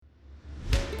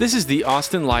This is the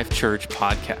Austin Life Church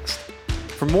podcast.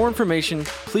 For more information,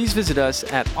 please visit us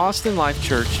at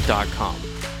austinlifechurch.com.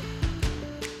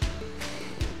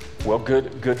 Well,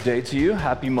 good day to you.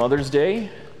 Happy Mother's Day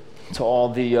to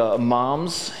all the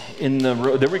moms in the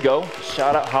room. There we go.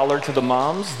 Shout out, holler to the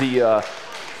moms, the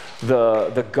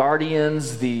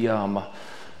guardians.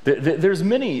 There's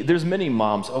many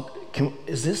moms. Oh,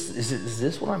 is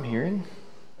this what I'm hearing?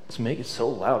 Let's make it so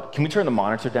loud. Can we turn the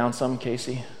monitor down some,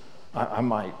 Casey? I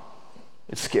might.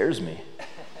 It scares me.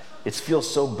 It feels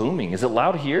so booming. Is it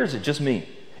loud here? Is it just me?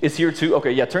 It's here too?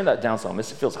 Okay, yeah, turn that down some. It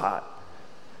feels hot.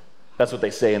 That's what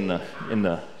they say in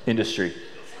the industry.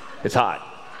 It's hot,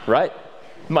 right?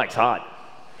 Mike's hot.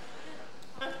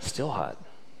 Still hot.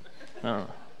 I don't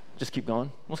know. Just keep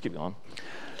going. Let's keep going.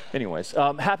 Anyways,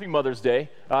 happy Mother's Day.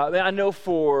 I know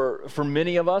for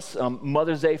many of us,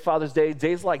 Mother's Day, Father's Day,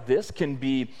 days like this can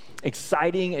be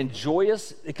exciting and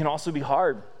joyous. It can also be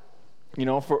hard. You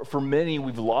know, for many,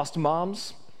 we've lost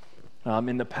moms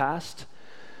in the past.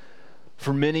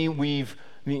 For many,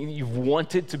 you've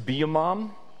wanted to be a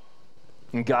mom,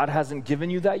 and God hasn't given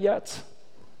you that yet.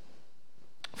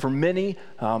 For many,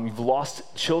 you've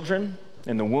lost children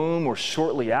in the womb or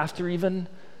shortly after even.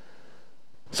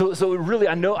 So really,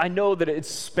 I know that it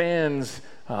spans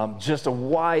just a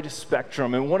wide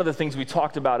spectrum. And one of the things we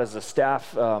talked about as a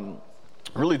staff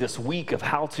really this week of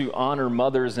how to honor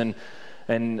mothers, and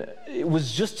it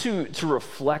was just to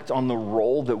reflect on the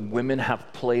role that women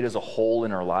have played as a whole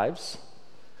in our lives.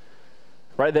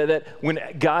 Right, that when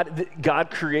God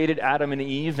created Adam and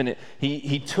Eve, and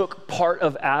he took part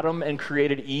of Adam and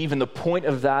created Eve, and the point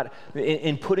of that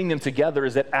in putting them together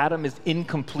is that Adam is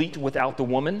incomplete without the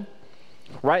woman.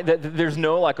 Right? That there's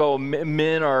no like, oh,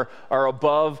 men are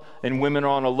above and women are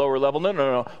on a lower level.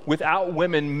 No. Without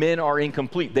women, men are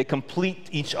incomplete. They complete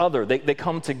each other. They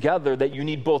come together, that you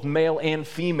need both male and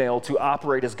female to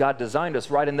operate as God designed us,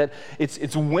 right? And that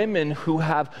it's women who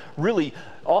have really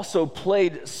also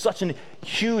played such a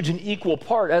huge and equal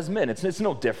part as men. It's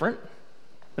no different.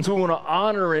 And so we want to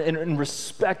honor and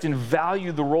respect and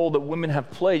value the role that women have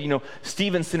played. You know,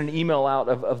 Stephen sent an email out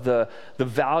of the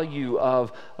value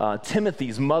of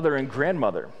Timothy's mother and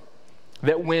grandmother.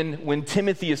 That when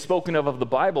Timothy is spoken of the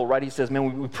Bible, right, he says,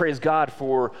 man, we praise God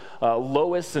for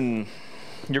Lois and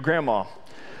your grandma.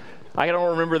 I don't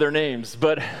remember their names,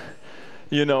 but,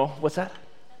 you know, what's that?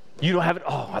 You don't have it?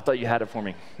 Oh, I thought you had it for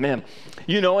me. Man.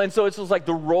 You know, and so it's just like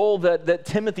the role that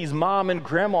Timothy's mom and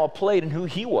grandma played and who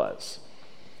he was.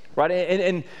 Right,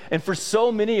 and for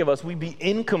so many of us, we'd be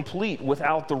incomplete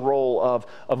without the role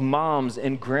of moms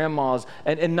and grandmas,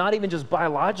 and not even just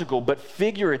biological, but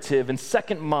figurative and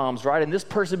second moms, right? And this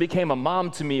person became a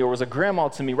mom to me or was a grandma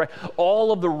to me, right?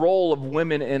 All of the role of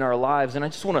women in our lives, and I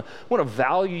just want to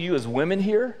value you as women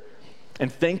here, and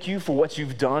thank you for what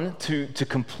you've done to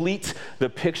complete the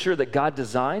picture that God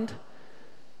designed.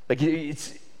 Like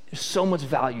it's so much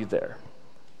value there.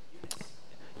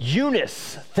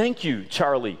 Eunice, thank you,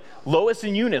 Charlie. Lois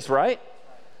and Eunice, right?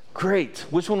 Great.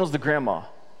 Which one was the grandma?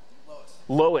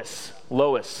 Lois.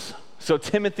 So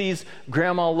Timothy's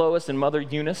grandma Lois and mother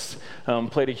Eunice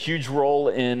played a huge role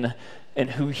in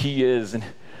who he is. And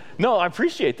no, I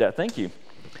appreciate that. Thank you.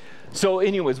 So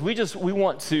anyways, we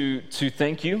want to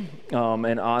thank you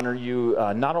and honor you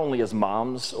not only as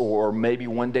moms or maybe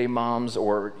one day moms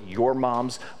or your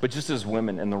moms, but just as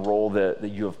women in the role that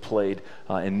you have played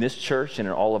in this church and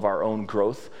in all of our own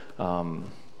growth.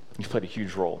 You've played a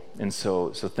huge role. And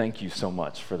so thank you so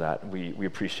much for that. We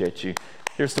appreciate you.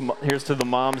 Here's to the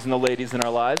moms and the ladies in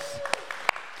our lives.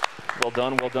 Well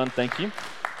done. Thank you.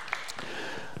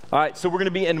 All right, so we're going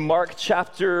to be in Mark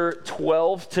chapter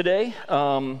 12 today.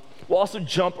 We'll also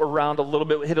jump around a little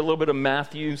bit, hit a little bit of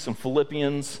Matthew, some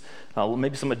Philippians,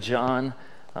 maybe some of John.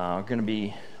 We're going to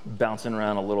be bouncing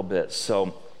around a little bit.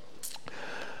 So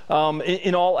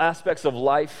in all aspects of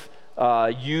life,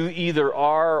 you either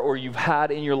are or you've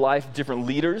had in your life different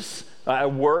leaders.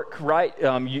 At work, right?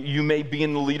 You may be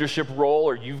in the leadership role,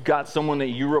 or you've got someone that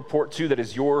you report to that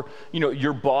is your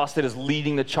boss that is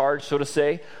leading the charge, so to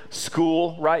say.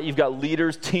 School, right? You've got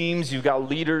leaders, teams, you've got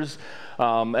leaders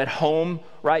at home,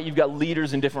 right? You've got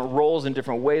leaders in different roles in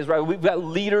different ways, right? We've got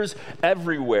leaders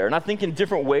everywhere. And I think in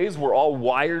different ways, we're all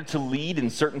wired to lead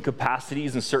in certain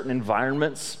capacities in certain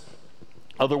environments.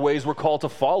 Other ways we're called to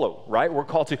follow, right? We're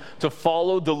called to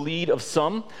follow the lead of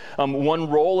some. One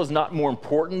role is not more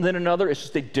important than another. It's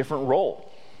just a different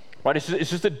role, right? It's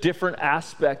just a different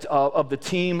aspect of the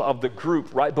team, of the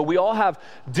group, right? But we all have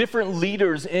different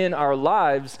leaders in our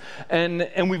lives,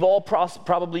 and we've all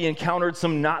probably encountered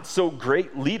some not so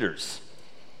great leaders.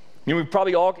 You know, we've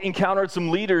probably all encountered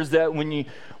some leaders that when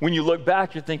you look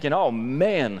back, you're thinking, oh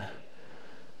man,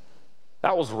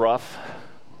 That was rough.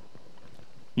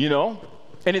 You know?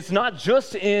 And it's not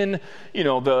just in, you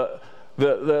know,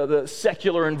 the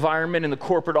secular environment in the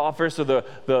corporate office or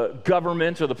the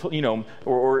government or the, you know,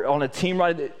 or on a team,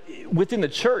 right? Within the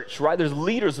church, right? There's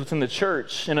leaders within the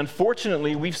church. And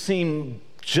unfortunately, we've seen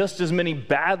just as many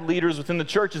bad leaders within the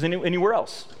church as anywhere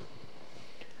else.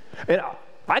 And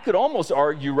I could almost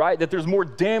argue, right, that there's more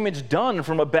damage done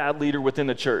from a bad leader within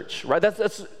the church, right?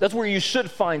 That's where you should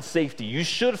find safety. You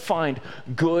should find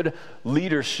good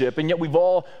leadership. And yet we've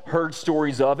all heard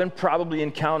stories of and probably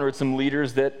encountered some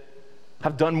leaders that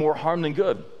have done more harm than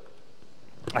good.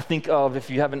 I think of, if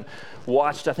you haven't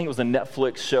watched, I think it was a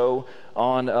Netflix show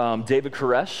on David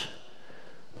Koresh,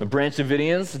 the Branch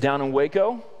Davidians down in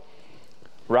Waco,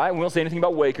 right? We won't say anything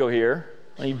about Waco here.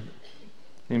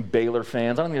 Any Baylor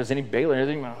fans? I don't think there's any Baylor. I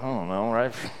don't know,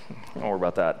 right? Don't worry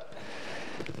about that.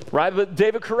 Right, but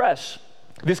David Koresh,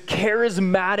 this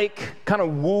charismatic, kind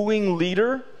of wooing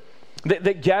leader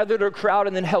that gathered a crowd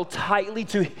and then held tightly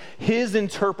to his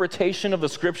interpretation of the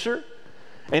scripture.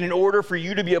 And in order for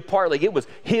you to be a part, like it was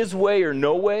his way or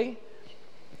no way.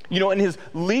 You know, in his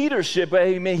leadership,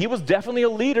 I mean, he was definitely a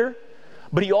leader,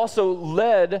 but he also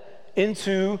led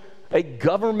into a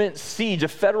government siege, a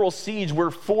federal siege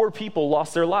where 4 people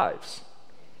lost their lives,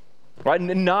 right?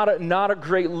 Not a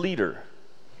great leader.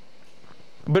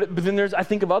 But then there's, I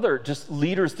think of other just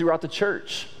leaders throughout the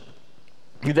church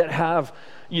that have,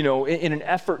 you know, in an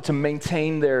effort to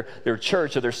maintain their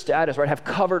church or their status, right, have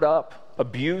covered up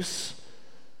abuse,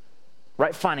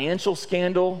 right, financial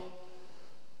scandal,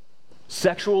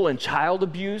 sexual and child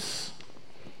abuse.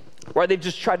 Right, they've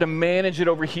just tried to manage it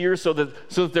over here so that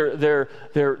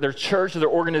their church or their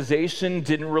organization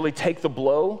didn't really take the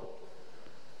blow.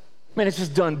 Man, it's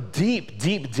just done deep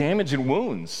damage and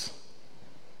wounds.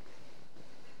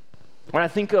 When I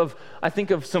think of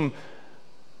some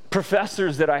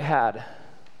professors that I had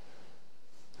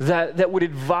that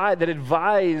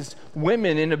advised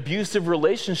women in abusive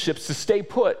relationships to stay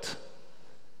put.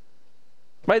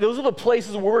 Right, those are the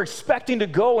places where we're expecting to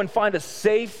go and find a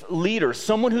safe leader,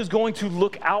 someone who's going to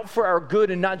look out for our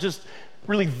good and not just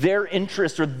really their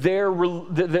interest or their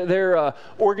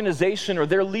organization or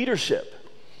their leadership.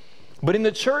 But in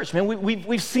the church, man,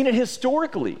 we've seen it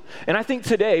historically. And I think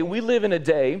today we live in a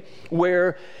day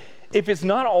where, if it's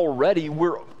not already,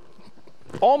 we're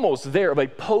almost there, of a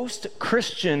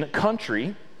post-Christian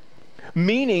country,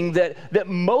 meaning that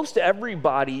most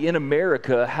everybody in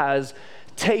America has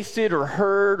tasted or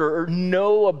heard or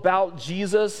know about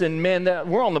Jesus, and man, that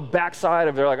we're on the backside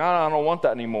of it. They're like, I don't want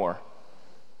that anymore.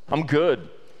 I'm good.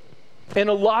 And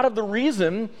a lot of the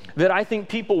reason that I think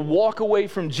people walk away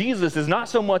from Jesus is not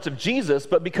so much of Jesus,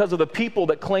 but because of the people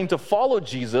that claim to follow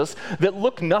Jesus that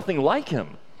look nothing like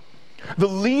him. The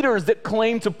leaders that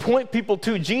claim to point people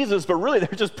to Jesus, but really they're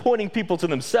just pointing people to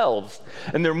themselves.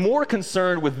 And they're more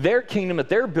concerned with their kingdom that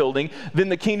they're building than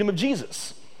the kingdom of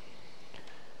Jesus.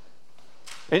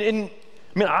 And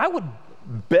I mean, I would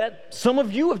bet some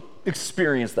of you have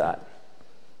experienced that.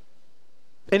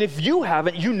 And if you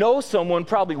haven't, you know someone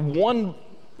probably one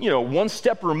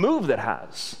step removed that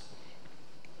has.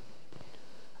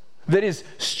 That is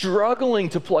struggling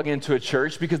to plug into a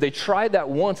church because they tried that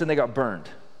once and they got burned.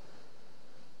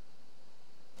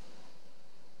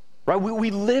 Right? We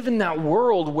live in that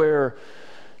world where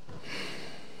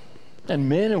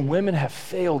men and women have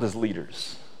failed as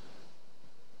leaders.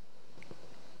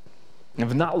 And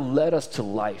have not led us to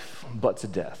life, but to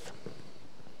death.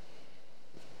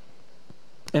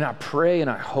 And I pray and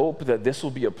I hope that this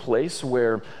will be a place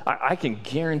where I can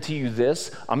guarantee you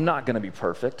this, I'm not going to be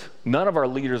perfect. None of our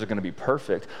leaders are going to be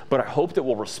perfect, but I hope that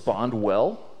we'll respond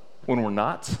well when we're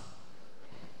not.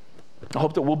 I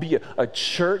hope that we'll be a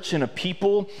church and a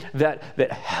people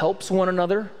that helps one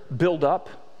another build up,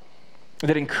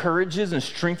 that encourages and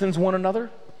strengthens one another.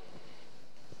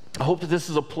 I hope that this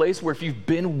is a place where if you've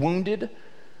been wounded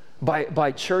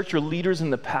by church or leaders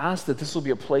in the past, that this will be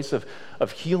a place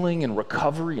of healing and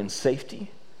recovery and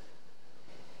safety.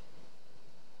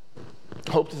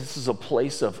 I hope that this is a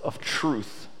place of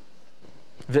truth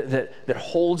that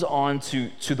holds on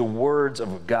to the words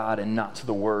of God and not to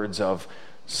the words of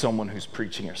someone who's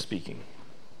preaching or speaking.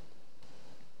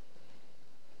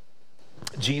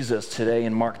 Jesus today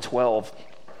in Mark 12,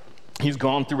 he's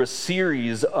gone through a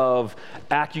series of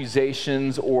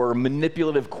accusations or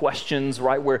manipulative questions,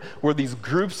 right, where these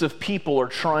groups of people are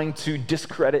trying to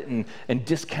discredit and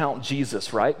discount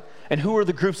Jesus, right? And who are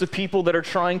the groups of people that are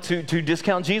trying to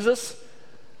discount Jesus?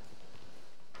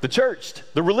 The church,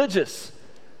 the religious,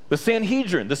 the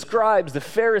Sanhedrin, the scribes, the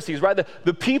Pharisees, right?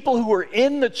 The people who are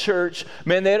in the church,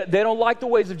 man, they don't like the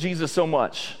ways of Jesus so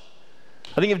much.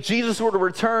 I think if Jesus were to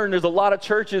return, there's a lot of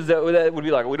churches that would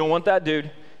be like, we don't want that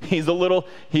dude. He's a little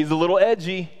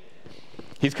edgy.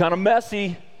 He's kind of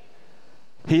messy.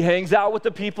 He hangs out with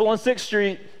the people on 6th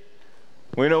Street.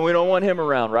 We don't want him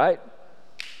around, right?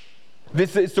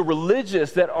 It's the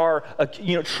religious that are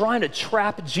trying to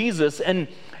trap Jesus, and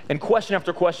question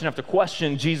after question after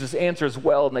question, Jesus answers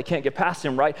well, and they can't get past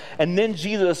him, right? And then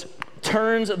Jesus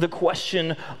turns the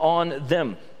question on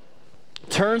them,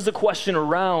 turns the question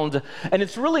around, and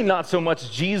it's really not so much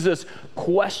Jesus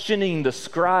questioning the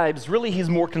scribes. Really, he's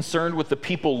more concerned with the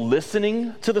people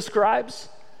listening to the scribes.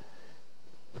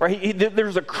 Right?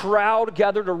 There's a crowd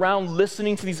gathered around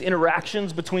listening to these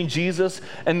interactions between Jesus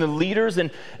and the leaders. And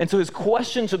so his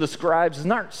question to the scribes is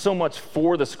not so much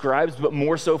for the scribes, but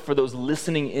more so for those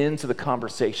listening into the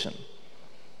conversation.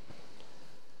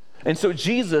 And so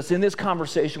Jesus, in this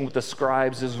conversation with the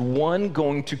scribes, is one,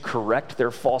 going to correct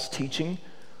their false teaching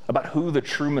about who the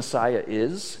true Messiah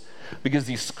is, because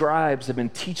these scribes have been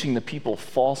teaching the people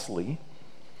falsely.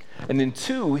 And then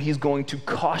two, he's going to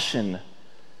caution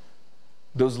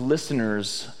those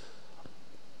listeners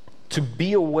to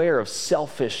be aware of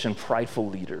selfish and prideful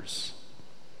leaders,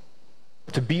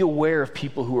 to be aware of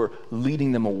people who are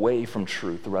leading them away from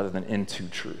truth rather than into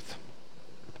truth.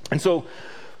 And so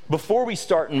before we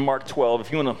start in Mark 12,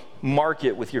 if you want to mark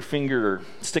it with your finger or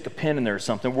stick a pin in there or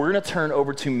something, we're going to turn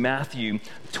over to Matthew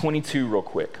 22 real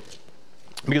quick,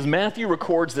 because Matthew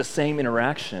records the same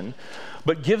interaction,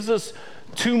 but gives us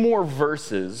two more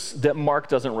verses that Mark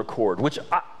doesn't record, which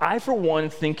I for one,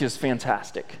 think is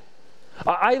fantastic.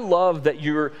 I love that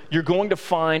you're going to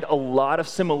find a lot of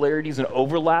similarities and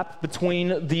overlap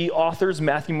between the authors,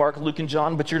 Matthew, Mark, Luke, and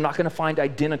John, but you're not going to find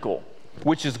identical,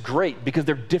 which is great because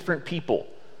they're different people,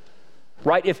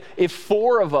 right? If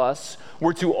four of us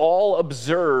were to all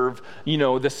observe,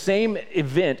 the same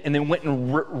event and then went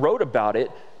and wrote about it,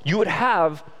 you would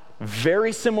have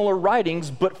very similar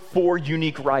writings, but four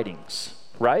unique writings.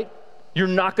 Right? You're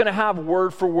not going to have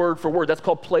word for word for word. That's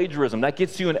called plagiarism. That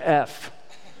gets you an F.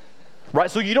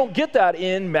 Right? So you don't get that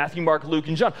in Matthew, Mark, Luke,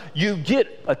 and John. You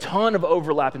get a ton of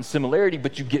overlap and similarity,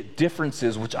 but you get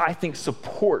differences, which I think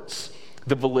supports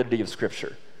the validity of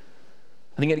Scripture.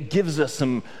 I think it gives us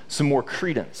some more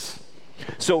credence.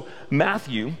 So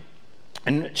Matthew,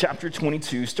 in chapter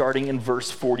 22, starting in verse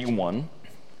 41,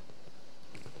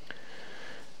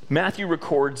 Matthew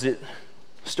records it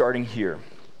starting here.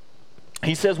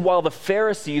 He says, while the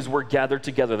Pharisees were gathered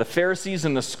together, the Pharisees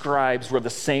and the scribes were the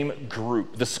same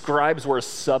group. The scribes were a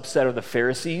subset of the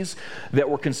Pharisees that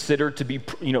were considered to be,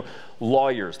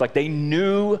 lawyers. Like they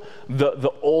knew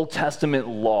the Old Testament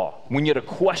law. When you had a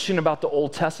question about the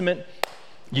Old Testament,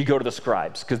 you go to the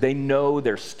scribes because they know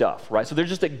their stuff, right? So they're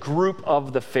just a group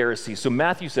of the Pharisees. So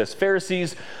Matthew says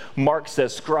Pharisees, Mark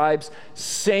says scribes,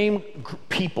 same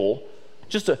people,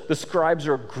 the scribes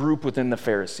are a group within the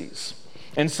Pharisees.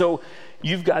 And so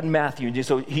you've got Matthew.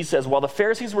 So he says, while the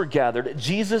Pharisees were gathered,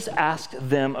 Jesus asked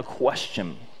them a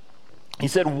question. He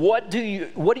said, what do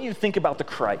you think about the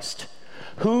Christ?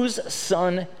 Whose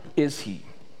son is he?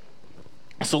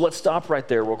 So let's stop right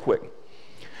there real quick.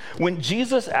 When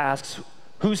Jesus asks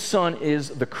whose son is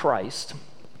the Christ,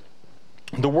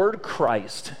 the word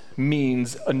Christ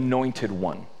means anointed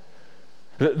one,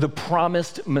 the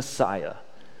promised Messiah.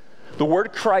 The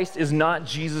word Christ is not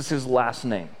Jesus' last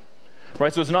name.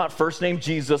 Right, so it's not first name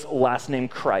Jesus, last name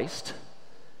Christ,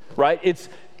 right? It's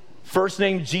first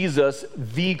name Jesus,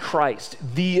 the Christ,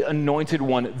 the anointed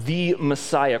one, the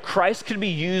Messiah. Christ could be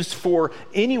used for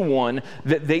anyone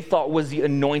that they thought was the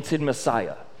anointed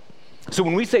Messiah. So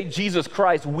when we say Jesus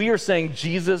Christ, we are saying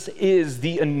Jesus is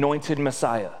the anointed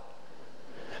Messiah.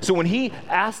 So when he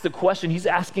asks the question, he's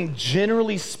asking,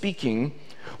 generally speaking,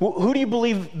 who do you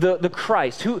believe the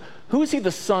Christ? Who is he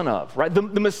the son of, right? The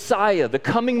Messiah, the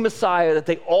coming Messiah that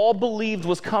they all believed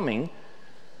was coming,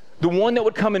 the one that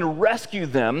would come and rescue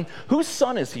them. Whose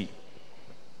son is he?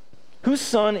 Whose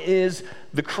son is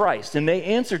the Christ? And they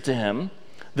answered to him,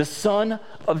 the son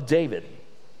of David.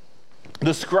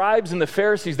 The scribes and the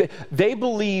Pharisees, they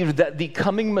believed that the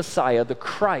coming Messiah, the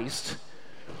Christ,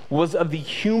 was of the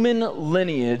human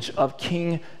lineage of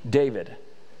King David.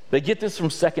 They get this from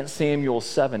 2 Samuel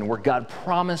 7, where God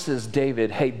promises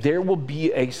David, hey, there will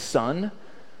be a son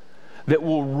that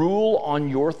will rule on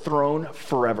your throne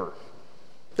forever,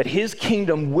 that his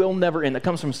kingdom will never end. That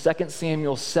comes from 2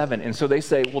 Samuel 7. And so they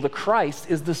say, well, the Christ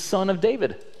is the son of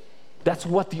David. That's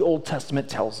what the Old Testament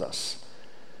tells us.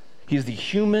 He's the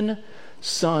human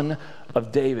son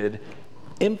of David.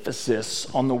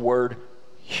 Emphasis on the word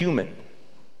human.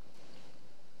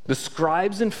 The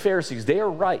scribes and Pharisees, they are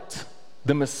right.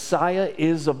 The Messiah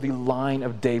is of the line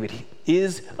of David. He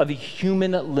is of the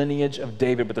human lineage of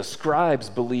David, but the scribes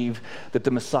believe that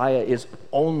the Messiah is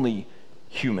only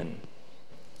human.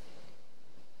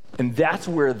 And that's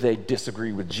where they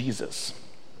disagree with Jesus.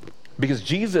 Because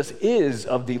Jesus is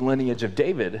of the lineage of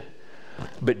David,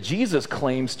 but Jesus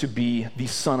claims to be the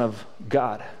Son of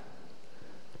God.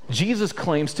 Jesus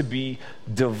claims to be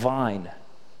divine.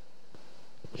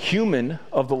 Human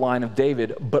of the line of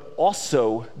David, but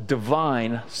also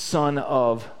divine, Son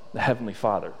of the Heavenly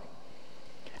Father.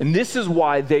 And this is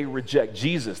why they reject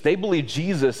Jesus. They believe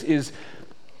Jesus is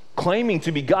claiming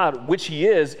to be God, which he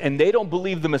is, and they don't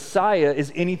believe the Messiah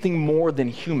is anything more than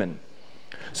human.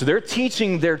 So they're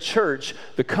teaching their church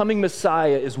the coming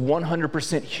Messiah is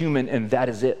 100% human, and that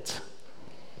is it.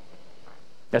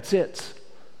 That's it.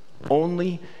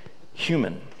 Only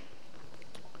human.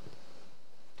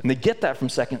 And they get that from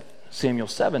 2 Samuel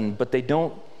 7, but they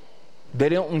don't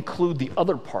include the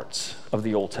other parts of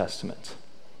the Old Testament,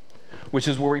 which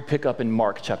is where we pick up in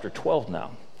Mark chapter 12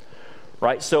 now,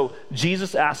 right? So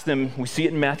Jesus asked them, we see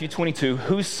it in Matthew 22,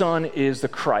 whose son is the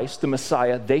Christ, the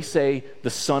Messiah? They say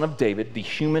the son of David, the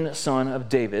human son of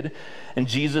David. And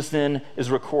Jesus then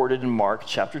is recorded in Mark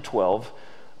chapter 12,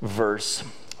 verse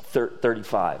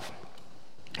 35.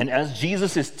 And as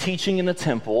Jesus is teaching in the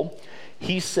temple,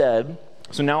 he said,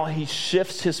 so now he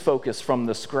shifts his focus from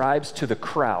the scribes to the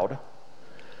crowd.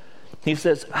 He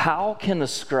says, how can the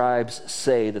scribes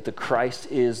say that the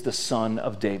Christ is the son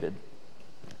of David?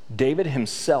 David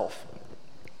himself,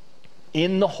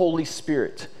 in the Holy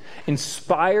Spirit,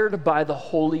 inspired by the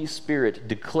Holy Spirit,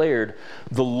 declared,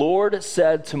 the Lord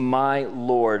said to my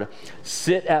Lord,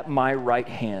 sit at my right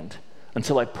hand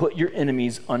until I put your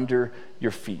enemies under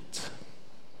your feet.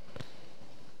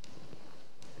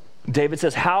 David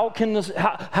says, how can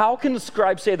the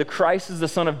scribe say the Christ is the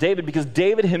son of David? Because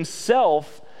David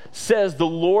himself says, the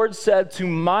Lord said to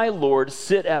my Lord,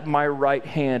 sit at my right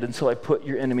hand until I put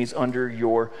your enemies under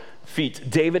your feet.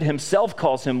 David himself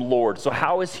calls him Lord. So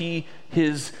how is he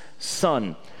his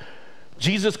son?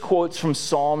 Jesus quotes from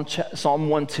Psalm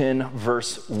 110,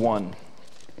 verse 1.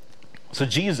 So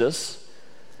Jesus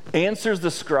answers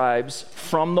the scribes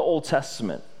from the Old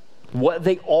Testament what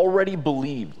they already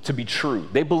believed to be true.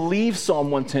 They believe Psalm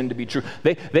 110 to be true.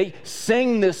 They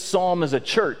sang this psalm as a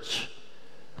church.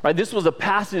 Right? This was a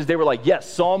passage they were like, yes,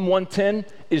 Psalm 110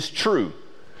 is true.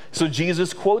 So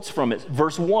Jesus quotes from it.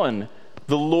 Verse 1,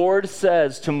 the Lord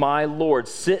says to my Lord,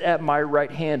 sit at my right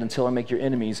hand until I make your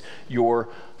enemies your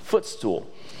footstool.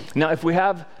 Now, if we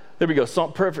have, there we go,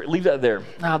 Psalm, perfect, leave that there.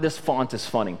 This font is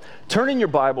funny. Turn in your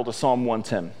Bible to Psalm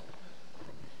 110.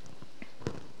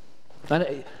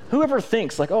 And whoever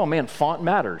thinks like, oh man, font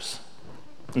matters,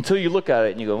 until you look at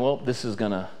it and you go, well, this is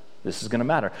gonna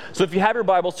matter. So if you have your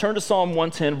Bibles, turn to Psalm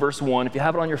 110, verse 1. If you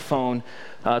have it on your phone,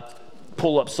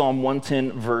 pull up Psalm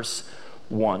 110, verse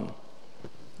 1.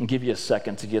 I'll give you a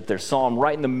second to get there. Psalm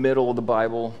right in the middle of the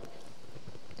Bible.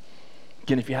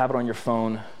 Again, if you have it on your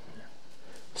phone,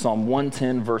 Psalm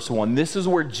 110, verse 1. This is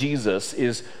where Jesus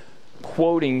is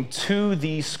quoting to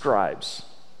these scribes.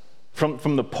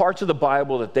 From the parts of the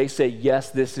Bible that they say,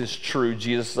 yes, this is true,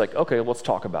 Jesus is like, okay, let's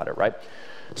talk about it, right?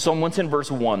 Psalm 110,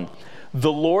 verse 1.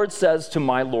 The Lord says to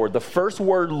my Lord, the first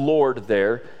word Lord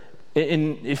there,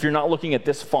 if you're not looking at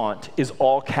this font, is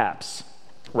all caps,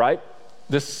 right?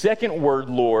 The second word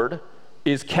Lord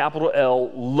is capital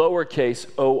L, lowercase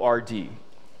O-R-D.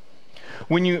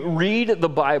 When you read the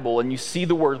Bible and you see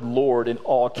the word Lord in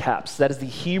all caps, that is the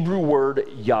Hebrew word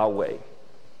Yahweh.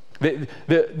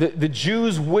 The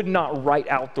Jews would not write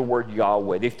out the word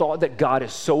Yahweh. They thought that God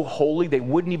is so holy, they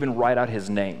wouldn't even write out his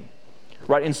name.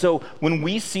 Right? And so when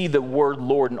we see the word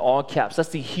Lord in all caps, that's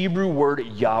the Hebrew word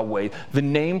Yahweh, the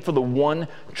name for the one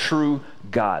true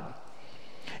God.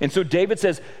 And so David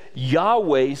says,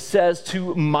 Yahweh says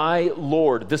to my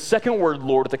Lord. The second word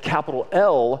Lord with a capital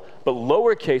L, but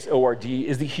lowercase O-R-D,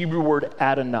 is the Hebrew word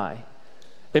Adonai.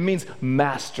 It means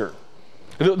master.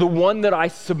 The one that I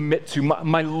submit to,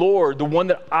 my Lord, the one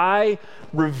that I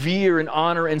revere and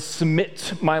honor and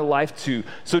submit my life to.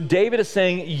 So David is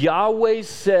saying, Yahweh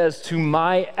says to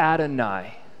my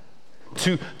Adonai,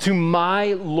 to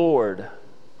my Lord,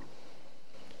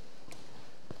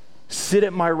 sit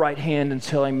at my right hand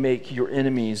until I make your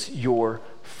enemies your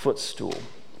footstool.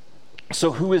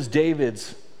 So who is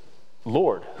David's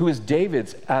Lord? Who is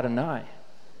David's Adonai?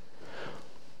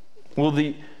 Well,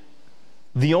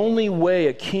 the only way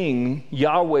a king,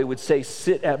 Yahweh, would say,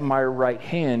 sit at my right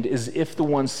hand, is if the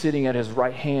one sitting at his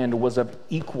right hand was of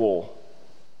equal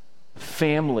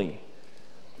family,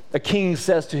 A king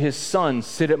says to his son,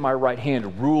 sit at my right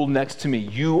hand, rule next to me.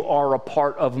 You are a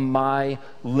part of my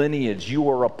lineage. You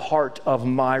are a part of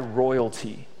my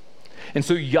royalty. And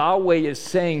so Yahweh is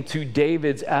saying to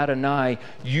David's Adonai,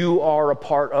 you are a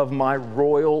part of my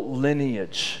royal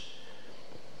lineage.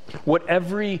 What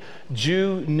every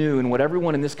Jew knew and what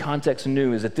everyone in this context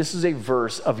knew is that this is a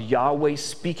verse of Yahweh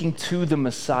speaking to the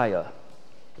Messiah.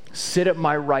 Sit at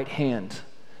my right hand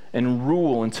and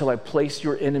rule until I place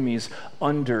your enemies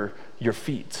under your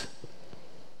feet.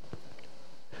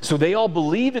 So they all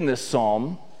believe in this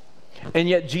psalm, and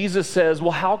yet Jesus says,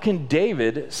 well, how can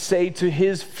David say to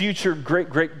his future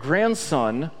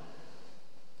great-great-grandson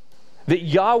that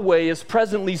Yahweh is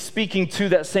presently speaking to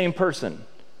that same person?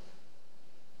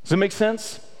 Does that make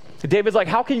sense? David's like,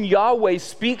 how can Yahweh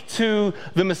speak to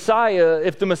the Messiah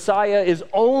if the Messiah is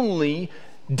only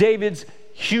David's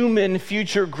human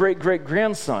future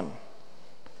great-great-grandson?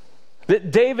 That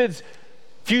David's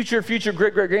future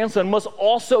great-great-grandson must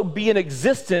also be in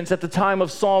existence at the time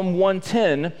of Psalm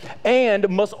 110 and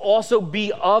must also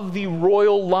be of the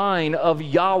royal line of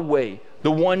Yahweh,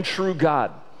 the one true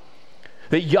God.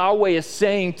 That Yahweh is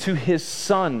saying to his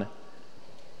son.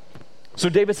 So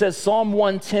David says, Psalm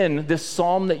 110, this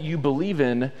psalm that you believe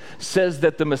in, says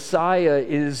that the Messiah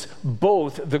is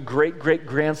both the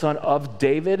great-great-grandson of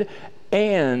David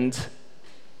and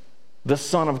the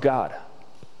Son of God.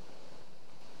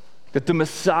 That the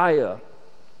Messiah,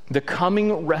 the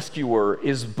coming rescuer,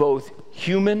 is both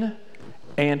human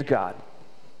and God.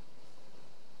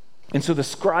 And so the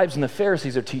scribes and the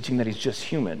Pharisees are teaching that he's just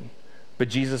human. But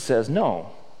Jesus says,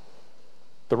 no.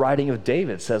 The writing of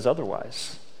David says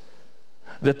otherwise.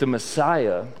 That the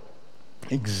Messiah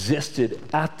existed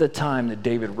at the time that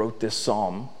David wrote this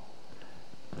psalm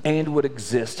and would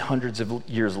exist hundreds of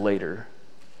years later.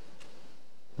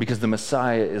 Because the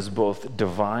Messiah is both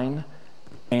divine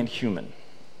and human.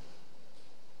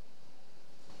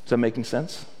 Is that making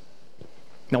sense?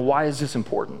 Now, why is this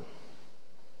important?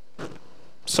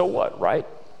 So what, right?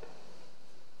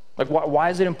 Like, why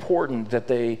is it important that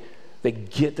they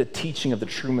get the teaching of the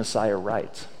true Messiah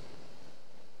right?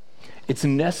 It's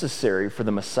necessary for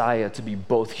the Messiah to be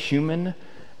both human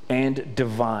and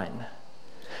divine.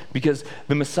 Because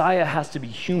the Messiah has to be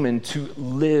human to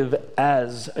live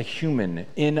as a human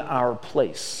in our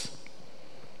place.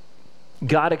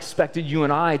 God expected you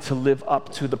and I to live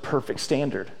up to the perfect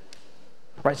standard,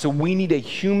 right? So we need a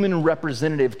human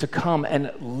representative to come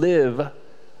and live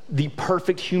the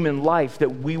perfect human life that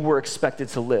we were expected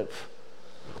to live.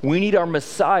 We need our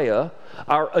Messiah,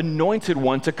 our anointed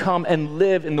one, to come and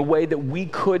live in the way that we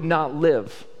could not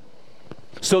live,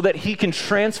 so that he can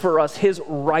transfer us his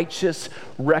righteous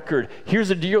record. Here's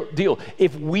the deal.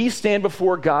 If we stand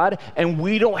before God and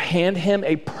we don't hand him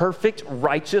a perfect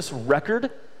righteous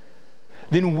record,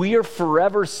 then we are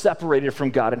forever separated from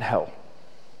God in hell.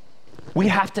 We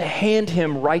have to hand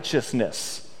him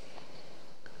righteousness.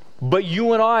 But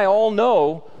you and I all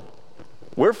know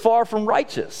we're far from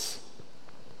righteous.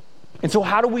 And so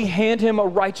how do we hand him a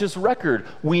righteous record?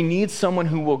 We need someone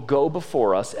who will go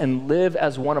before us and live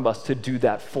as one of us to do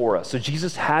that for us. So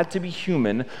Jesus had to be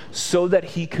human so that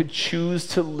he could choose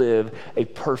to live a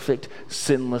perfect,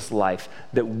 sinless life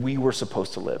that we were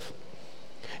supposed to live.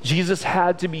 Jesus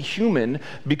had to be human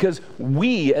because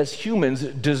we as humans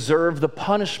deserve the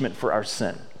punishment for our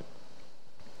sin.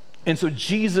 And so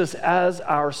Jesus, as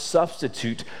our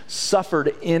substitute,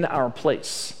 suffered in our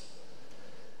place.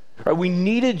 Right? We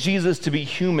needed Jesus to be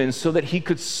human so that he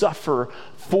could suffer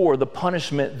for the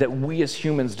punishment that we as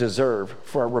humans deserve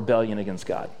for our rebellion against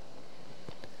God.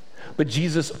 But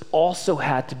Jesus also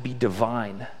had to be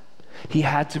divine. He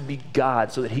had to be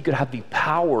God so that he could have the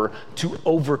power to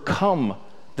overcome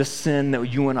the sin that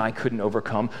you and I couldn't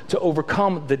overcome, to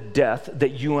overcome the death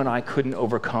that you and I couldn't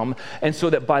overcome, and so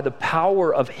that by the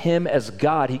power of him as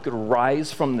God, he could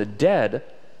rise from the dead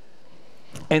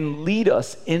and lead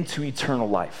us into eternal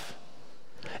life.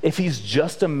 If he's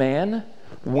just a man,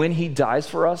 when he dies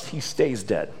for us, he stays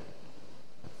dead.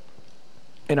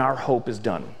 And our hope is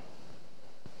done.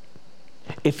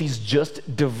 If he's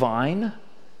just divine,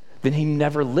 then he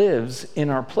never lives in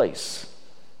our place.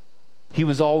 He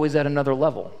was always at another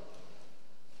level.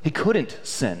 He couldn't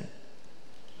sin.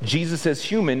 Jesus as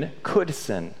human could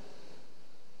sin.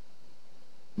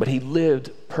 But he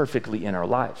lived perfectly in our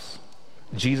lives.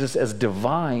 Jesus as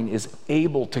divine is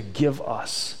able to give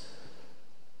us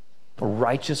a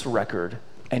righteous record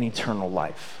and eternal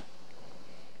life.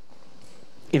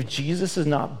 If Jesus is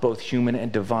not both human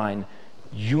and divine,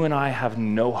 you and I have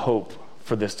no hope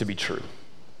for this to be true.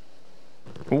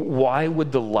 Why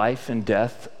would the life and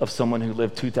death of someone who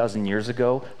lived 2,000 years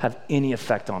ago have any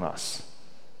effect on us?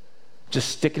 Just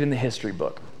stick it in the history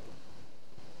book.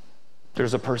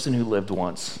 There's a person who lived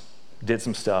once, did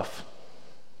some stuff,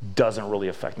 doesn't really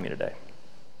affect me today.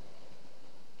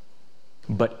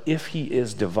 But if he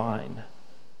is divine,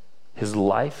 his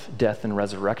life, death, and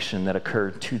resurrection that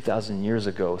occurred 2,000 years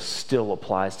ago still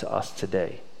applies to us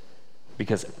today.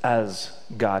 Because as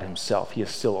God himself, he is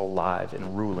still alive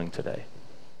and ruling today.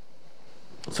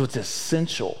 So it's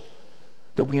essential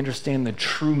that we understand the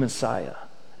true Messiah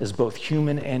is both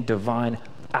human and divine.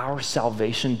 Our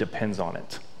salvation depends on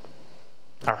it.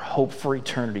 Our hope for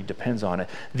eternity depends on it.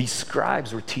 These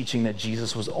scribes were teaching that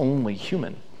Jesus was only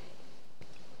human,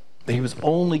 that he was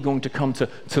only going to come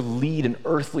to lead an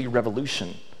earthly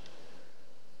revolution.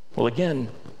 Well, again,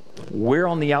 we're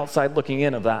on the outside looking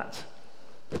in of that.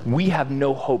 We have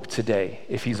no hope today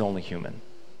if he's only human.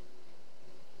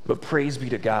 But praise be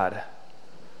to God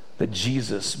that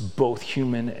Jesus, both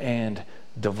human and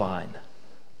divine,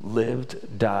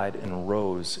 lived, died, and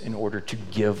rose in order to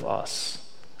give us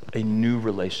a new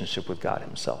relationship with God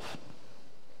himself.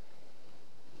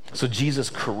 So Jesus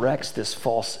corrects this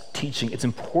false teaching. It's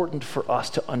important for us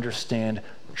to understand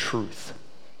truth.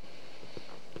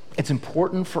 It's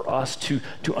important for us to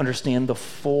understand the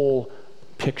full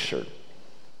picture.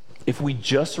 If we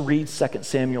just read 2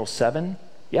 Samuel 7,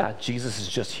 yeah, Jesus is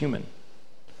just human.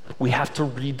 We have to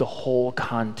read the whole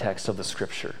context of the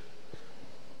scripture.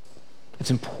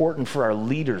 It's important for our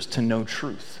leaders to know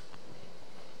truth.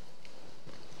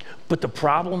 But the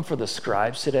problem for the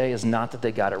scribes today is not that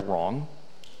they got it wrong.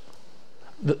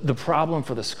 The problem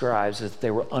for the scribes is that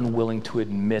they were unwilling to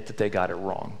admit that they got it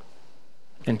wrong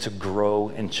and to grow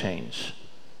and change.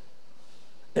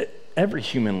 Every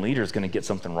human leader is going to get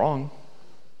something wrong.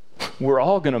 We're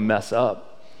all going to mess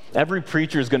up. Every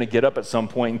preacher is going to get up at some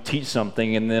point and teach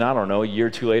something, and then, I don't know, a year or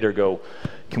two later go,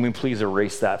 can we please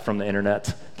erase that from the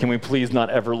internet? Can we please not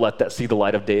ever let that see the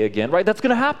light of day again? Right? That's going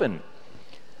to happen.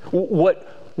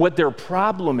 What their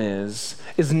problem is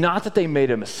not that they made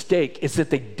a mistake, it's that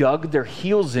they dug their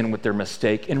heels in with their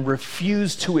mistake and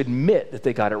refused to admit that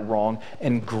they got it wrong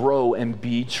and grow and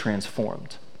be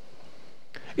transformed.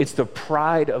 It's the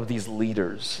pride of these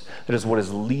leaders that is what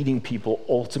is leading people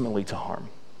ultimately to harm.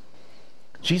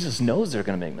 Jesus knows they're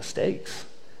going to make mistakes,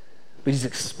 but he's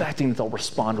expecting that they'll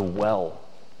respond well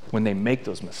when they make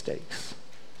those mistakes.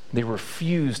 They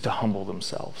refuse to humble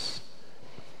themselves.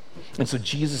 And so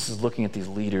Jesus is looking at these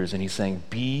leaders and he's saying,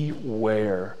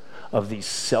 beware of these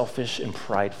selfish and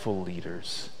prideful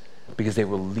leaders because they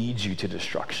will lead you to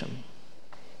destruction.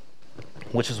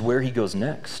 Which is where he goes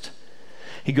next.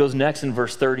 He goes next in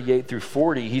verse 38 through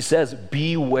 40. He says,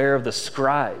 beware of the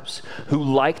scribes who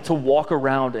like to walk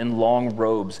around in long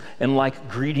robes and like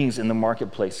greetings in the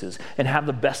marketplaces and have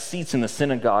the best seats in the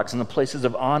synagogues and the places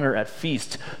of honor at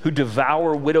feasts, who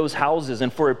devour widows' houses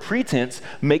and for a pretense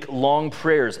make long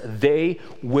prayers. They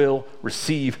will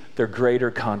receive their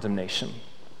greater condemnation.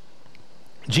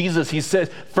 Jesus, he says,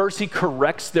 first he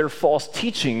corrects their false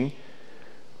teaching.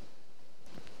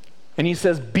 And he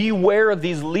says, beware of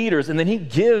these leaders. And then he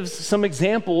gives some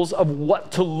examples of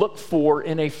what to look for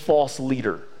in a false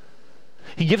leader.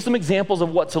 He gives some examples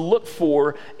of what to look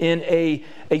for in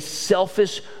a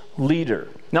selfish leader.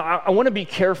 Now, I want to be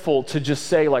careful to just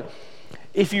say, like,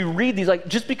 if you read these, like,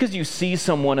 just because you see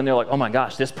someone and they're like, oh my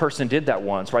gosh, this person did that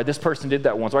once, right? This person did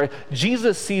that once, right?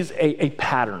 Jesus sees a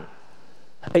pattern,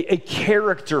 a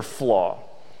character flaw.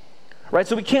 Right?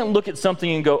 So we can't look at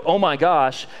something and go, oh my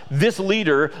gosh, this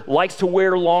leader likes to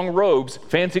wear long robes,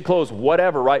 fancy clothes,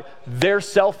 whatever, right? They're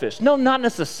selfish. No, not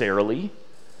necessarily.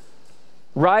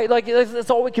 Right? Like, that's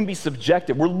all it can be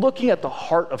subjective. We're looking at the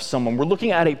heart of someone. We're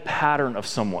looking at a pattern of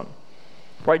someone.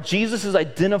 Right? Jesus is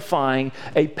identifying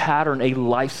a pattern, a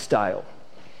lifestyle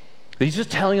that he's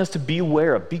just telling us to be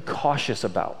aware of, be cautious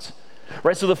about.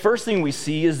 Right, so the first thing we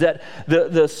see is that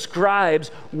the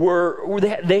scribes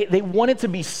they wanted to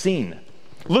be seen.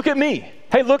 Look at me.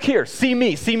 Hey, look here. See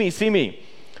me, see me, see me.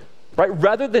 Right?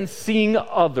 Rather than seeing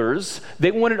others, they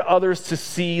wanted others to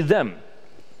see them.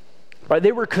 Right?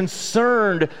 They were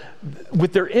concerned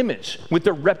with their image, with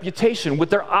their reputation, with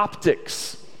their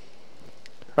optics.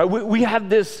 Right? We have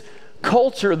this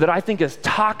culture that I think is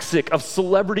toxic of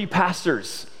celebrity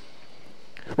pastors.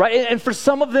 Right? And for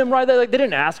some of them, right, they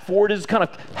didn't ask for it. It just kind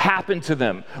of happened to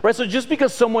them. Right? So just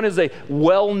because someone is a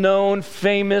well-known,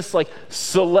 famous, like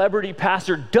celebrity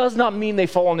pastor does not mean they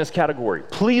fall in this category.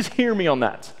 Please hear me on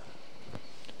that.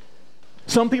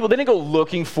 Some people, they didn't go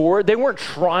looking for it. They weren't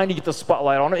trying to get the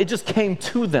spotlight on it. It just came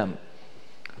to them.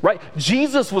 Right?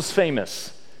 Jesus was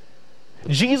famous.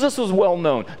 Jesus was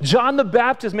well-known. John the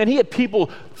Baptist, man, he had people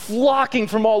flocking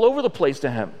from all over the place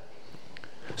to him.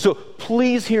 So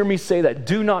please hear me say that.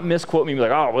 Do not misquote me. Be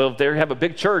like, oh, well, if they have a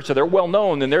big church or they're well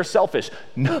known, then they're selfish.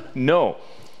 No.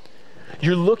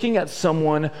 You're looking at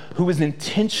someone who is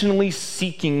intentionally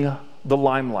seeking the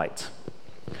limelight,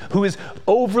 who is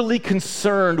overly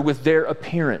concerned with their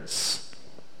appearance,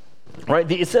 right?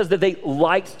 It says that they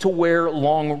liked to wear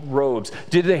long robes.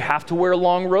 Did they have to wear a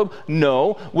long robe?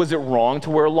 No. Was it wrong to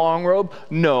wear a long robe?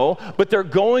 No. But they're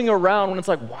going around when it's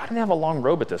like, why do they have a long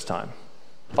robe at this time?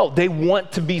 Oh, they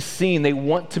want to be seen. They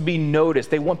want to be noticed.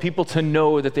 They want people to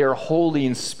know that they are holy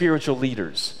and spiritual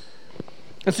leaders.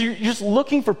 And so you're just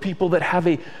looking for people that have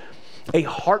a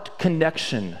heart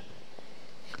connection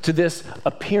to this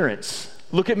appearance.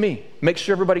 Look at me. Make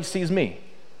sure everybody sees me.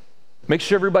 Make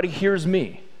sure everybody hears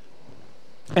me.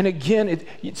 And again,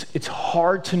 it's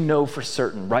hard to know for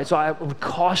certain, right? So I would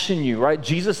caution you, right?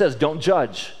 Jesus says, don't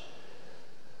judge.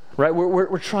 Right?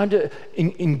 We're trying to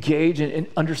engage and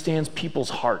understand people's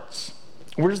hearts.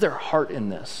 Where's their heart in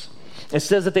this? It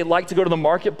says that they like to go to the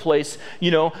marketplace,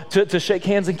 to shake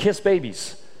hands and kiss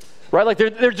babies. Right? Like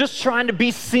they're just trying to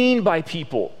be seen by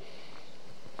people.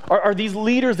 Are these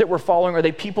leaders that we're following, are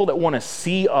they people that want to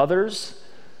see others?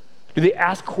 Do they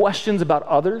ask questions about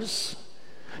others?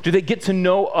 Do they get to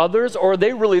know others? Or are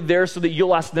they really there so that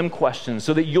you'll ask them questions,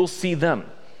 so that you'll see them?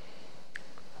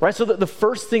 Right, so the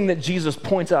first thing that Jesus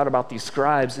points out about these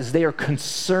scribes is they are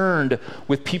concerned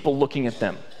with people looking at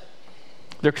them.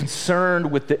 They're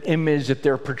concerned with the image that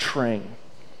they're portraying.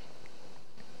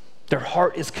 Their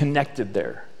heart is connected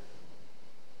there.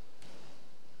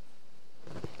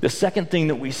 The second thing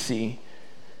that we see,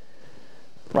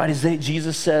 right, is that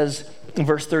Jesus says in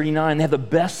verse 39, they have the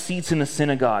best seats in the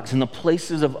synagogues and the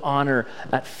places of honor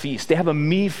at feasts. They have a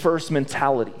me first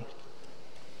mentality.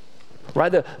 Right,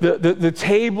 the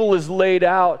table is laid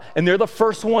out, and they're the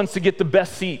first ones to get the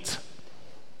best seats.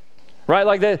 Right,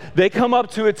 like they come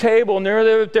up to a table, and they're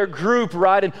there with their group,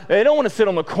 right, and they don't want to sit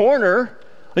on the corner.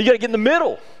 You got to get in the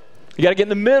middle. You got to get in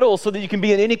the middle so that you can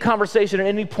be in any conversation at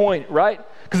any point, right?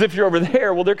 Because if you're over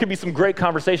there, well, there could be some great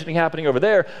conversation happening over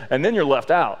there, and then you're left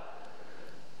out.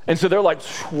 And so they're like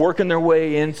working their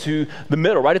way into the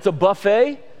middle, right? It's a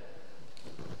buffet.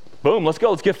 Boom, let's go,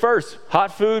 let's get first.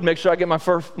 Hot food, make sure I get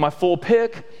my full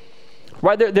pick.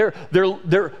 Right,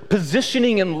 they're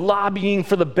positioning and lobbying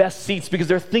for the best seats because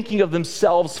they're thinking of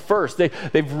themselves first.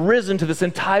 They've risen to this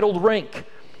entitled rank.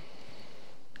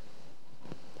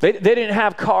 They didn't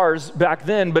have cars back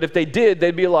then, but if they did,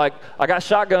 they'd be like, I got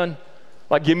shotgun.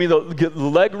 Like, give me the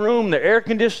leg room, the air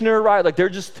conditioner, right? Like, they're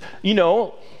just,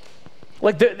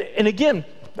 and again,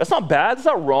 that's not bad. That's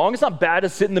not wrong. It's not bad to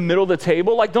sit in the middle of the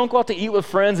table. Like, don't go out to eat with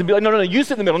friends and be like, no, you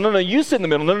sit in the middle. No, you sit in the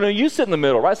middle. No, you sit in the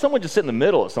middle, right? Someone just sit in the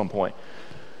middle at some point.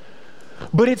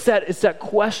 But it's that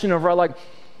question of, right, like,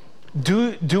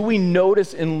 do we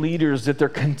notice in leaders that they're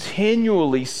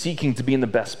continually seeking to be in the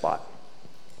best spot?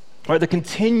 Right? They're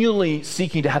continually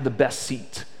seeking to have the best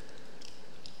seat.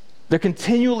 They're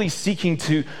continually seeking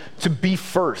to be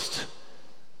first,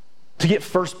 to get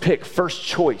first pick, first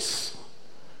choice.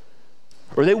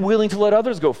 Are they willing to let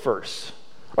others go first?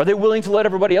 Are they willing to let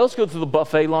everybody else go through the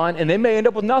buffet line, and they may end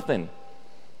up with nothing?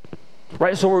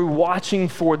 Right? So we're watching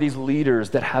for these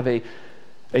leaders that have a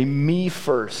me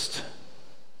first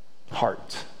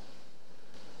heart.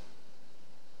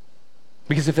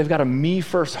 Because if they've got a me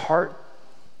first heart,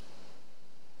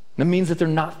 that means that they're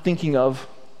not thinking of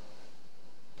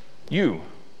you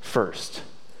first.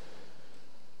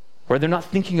 Or they're not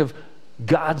thinking of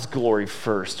God's glory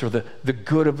first, or the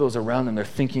good of those around them. They're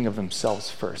thinking of themselves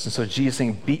first. And so Jesus is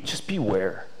saying, just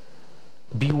beware.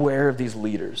 Beware of these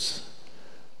leaders,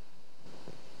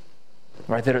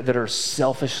 right, that are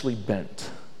selfishly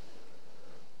bent.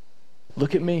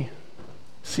 Look at me.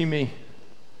 See me.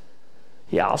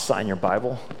 Yeah, I'll sign your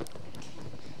Bible.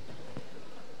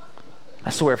 I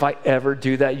swear, if I ever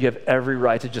do that, you have every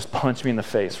right to just punch me in the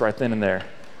face right then and there.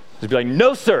 Just be like,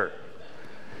 no, sir.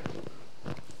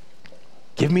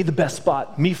 Give me the best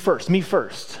spot. Me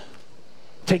first.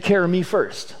 Take care of me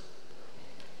first.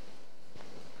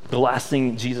 The last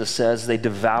thing Jesus says, they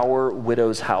devour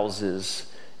widows'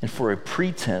 houses and for a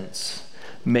pretense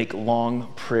make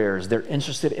long prayers. They're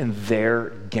interested in their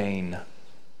gain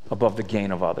above the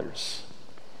gain of others.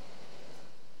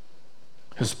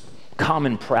 It was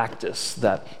common practice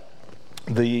that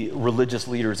the religious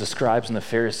leaders, the scribes and the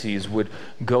Pharisees, would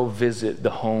go visit the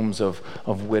homes of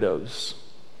widows.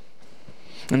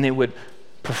 And they would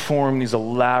perform these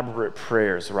elaborate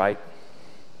prayers, right?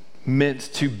 Meant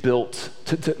to build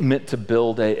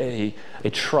a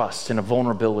trust and a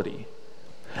vulnerability.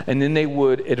 And then they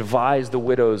would advise the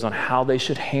widows on how they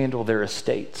should handle their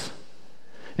estates.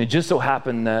 And it just so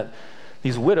happened that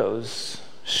these widows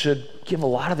should give a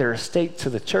lot of their estate to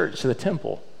the church, to the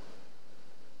temple,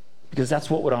 because that's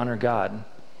what would honor God.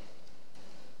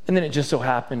 And then it just so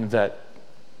happened that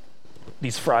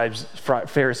these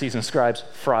Pharisees and scribes,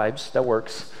 that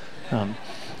works.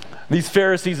 These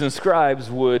Pharisees and scribes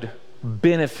would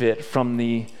benefit from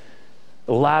the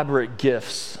elaborate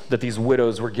gifts that these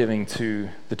widows were giving to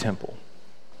the temple.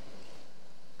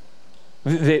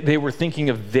 They were thinking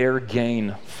of their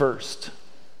gain first.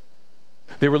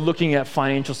 They were looking at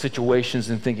financial situations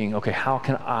and thinking, okay, how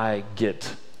can I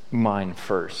get mine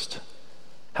first?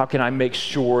 How can I make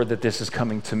sure that this is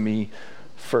coming to me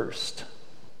first?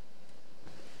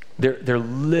 They're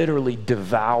literally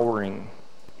devouring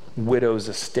widows'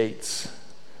 estates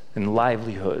and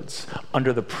livelihoods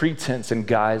under the pretense and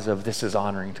guise of this is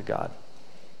honoring to God.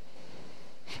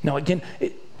 Now again,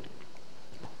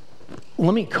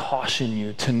 let me caution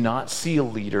you to not see a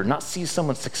leader, not see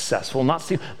someone successful, not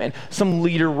see, man, some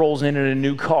leader rolls in a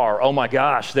new car. Oh my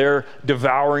gosh, they're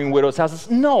devouring widows' houses.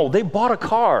 No, they bought a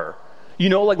car.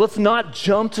 Let's not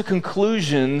jump to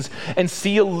conclusions and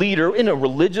see a leader in a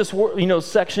religious,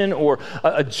 section or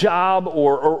a job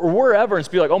or wherever and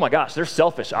just be like, oh my gosh, they're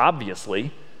selfish,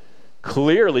 obviously,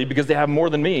 clearly, because they have more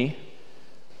than me.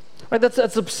 Right?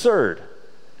 That's absurd.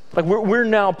 Like we're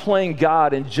now playing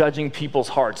God and judging people's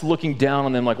hearts, looking down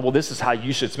on them like, well, this is how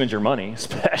you should spend your money,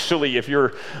 especially if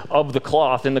you're of the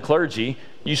cloth in the clergy,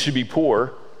 you should be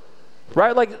poor.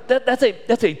 Right? Like that's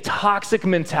a toxic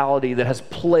mentality that has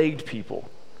plagued people.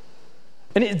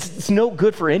 And it's no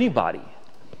good for anybody.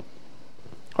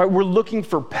 All right, we're looking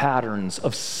for patterns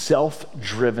of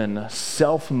self-driven,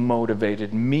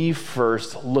 self-motivated, me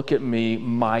first, look at me,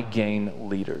 my gain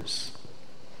leaders.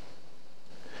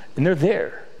 And they're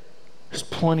there. There's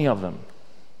plenty of them.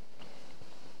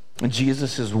 And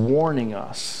Jesus is warning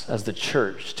us as the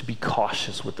church to be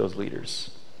cautious with those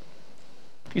leaders.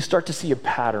 If you start to see a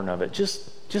pattern of it,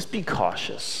 just be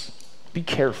cautious. Be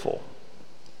careful.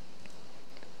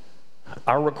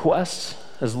 Our request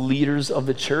as leaders of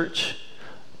the church,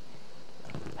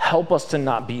 help us to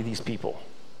not be these people.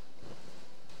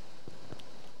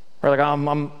 Right? Like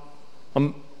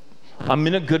I'm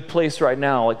in a good place right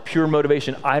now, like pure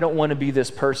motivation. I don't want to be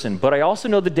this person, but I also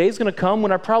know the day's going to come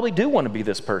when I probably do want to be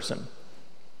this person.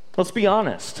 Let's be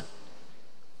honest.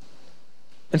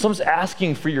 And so I'm just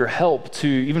asking for your help to,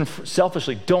 even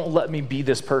selfishly, don't let me be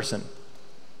this person.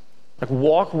 Like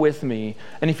walk with me,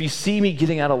 and if you see me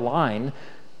getting out of line,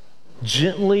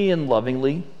 gently and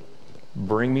lovingly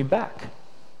bring me back.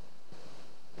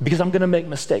 Because I'm going to make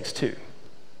mistakes too.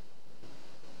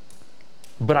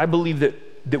 But I believe that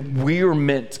we're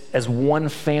meant as one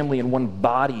family and one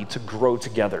body to grow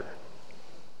together.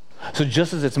 So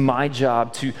just as it's my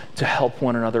job to help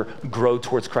one another grow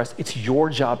towards Christ, it's your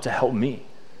job to help me.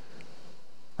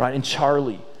 Right? And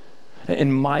Charlie,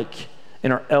 and Mike,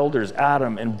 and our elders,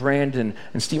 Adam, and Brandon,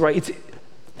 and Steve, right?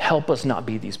 Help us not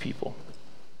be these people.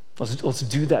 Let's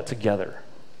do that together,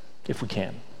 if we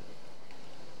can.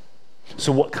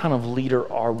 So what kind of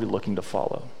leader are we looking to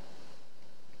follow?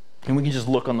 And we can just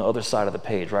look on the other side of the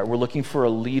page, right? We're looking for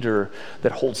a leader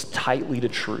that holds tightly to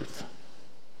truth,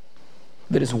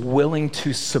 that is willing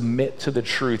to submit to the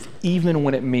truth, even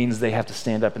when it means they have to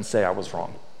stand up and say, I was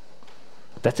wrong.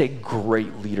 That's a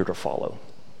great leader to follow.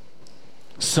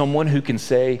 Someone who can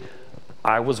say,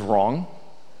 I was wrong.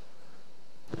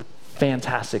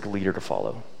 Fantastic leader to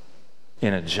follow.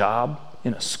 In a job,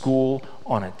 in a school,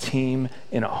 on a team,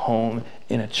 in a home,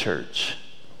 in a church.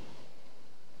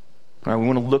 All right, we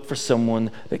want to look for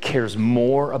someone that cares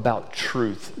more about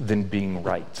truth than being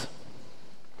right.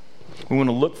 We want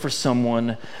to look for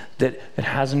someone that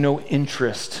has no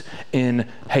interest in,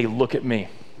 hey, look at me.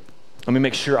 Let me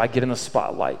make sure I get in the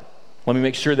spotlight. Let me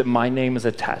make sure that my name is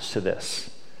attached to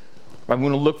this. Right? We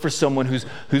want to look for someone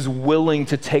who's willing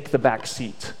to take the back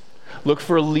seat. Look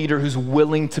for a leader who's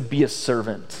willing to be a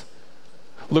servant.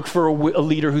 Look for a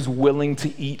leader who's willing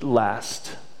to eat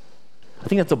last. I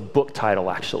think that's a book title,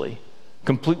 actually.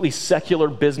 Completely secular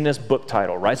business book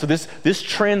title, right? So this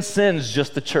transcends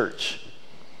just the church.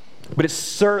 But it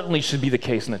certainly should be the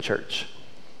case in the church.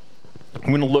 I'm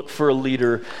going to look for a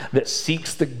leader that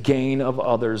seeks the gain of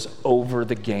others over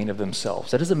the gain of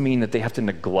themselves. That doesn't mean that they have to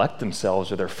neglect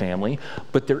themselves or their family,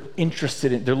 but they're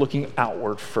looking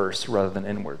outward first rather than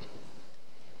inward.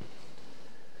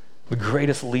 The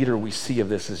greatest leader we see of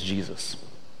this is Jesus.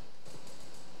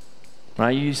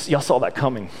 Right? Y'all saw that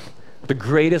coming. The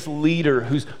greatest leader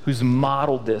who's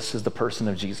modeled this is the person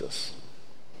of Jesus,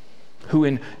 who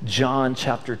in John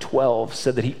chapter 12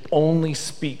 said that he only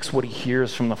speaks what he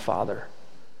hears from the Father.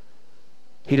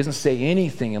 He doesn't say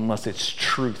anything unless it's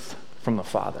truth from the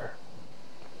Father.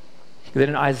 Then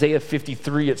in Isaiah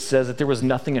 53, it says that there was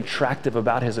nothing attractive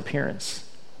about his appearance,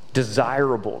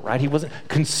 desirable, right? He wasn't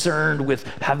concerned with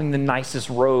having the nicest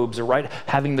robes or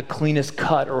having the cleanest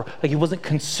cut, or he wasn't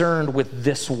concerned with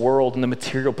this world and the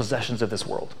material possessions of this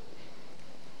world.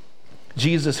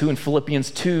 Jesus, who in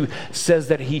Philippians 2 says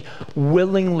that he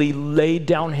willingly laid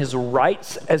down his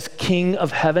rights as King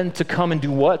of heaven to come and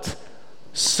do what?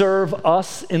 Serve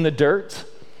us in the dirt.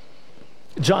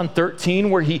 John 13,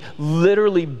 where he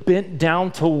literally bent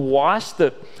down to wash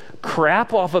the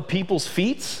crap off of people's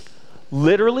feet,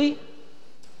 literally.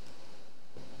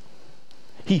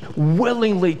 He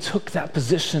willingly took that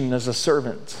position as a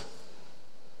servant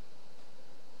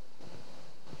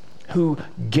who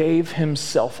gave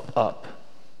himself up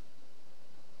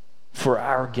for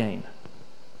our gain.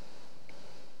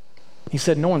 He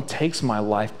said, no one takes my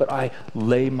life, but I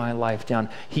lay my life down.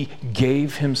 He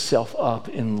gave himself up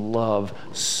in love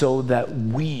so that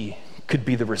we could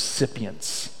be the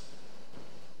recipients.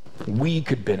 We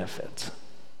could benefit.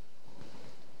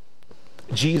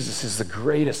 Jesus is the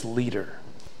greatest leader.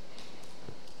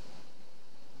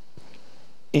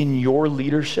 In your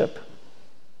leadership,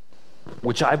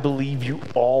 which I believe you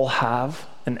all have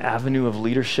an avenue of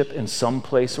leadership in some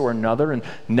place or another, and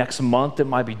next month it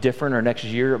might be different, or next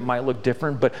year it might look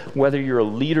different, but whether you're a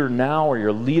leader now or you're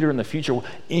a leader in the future,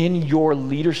 in your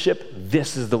leadership,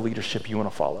 this is the leadership you want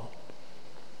to follow.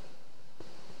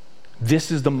 This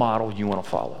is the model you want to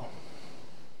follow.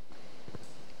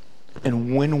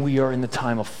 And when we are in the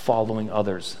time of following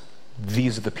others,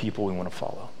 these are the people we want to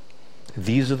follow.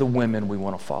 These are the women we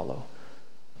want to follow,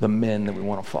 the men that we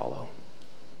want to follow.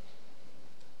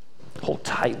 Hold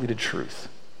tightly to truth,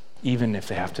 even if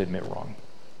they have to admit wrong.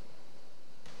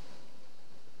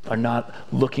 Are not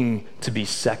looking to be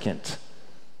second.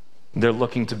 They're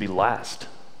looking to be last.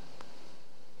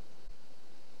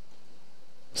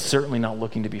 Certainly not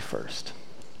looking to be first.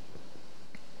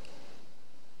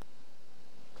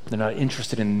 They're not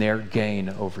interested in their gain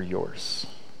over yours.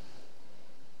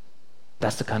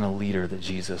 That's the kind of leader that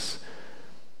Jesus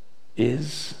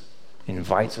is,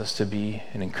 invites us to be,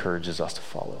 and encourages us to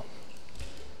follow.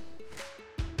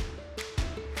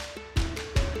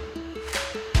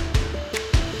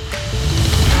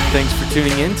 Thanks for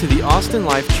tuning in to the Austin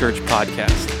Life Church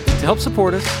podcast. To help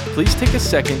support us, please take a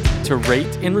second to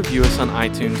rate and review us on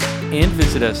iTunes and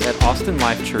visit us at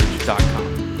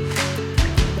austinlifechurch.com.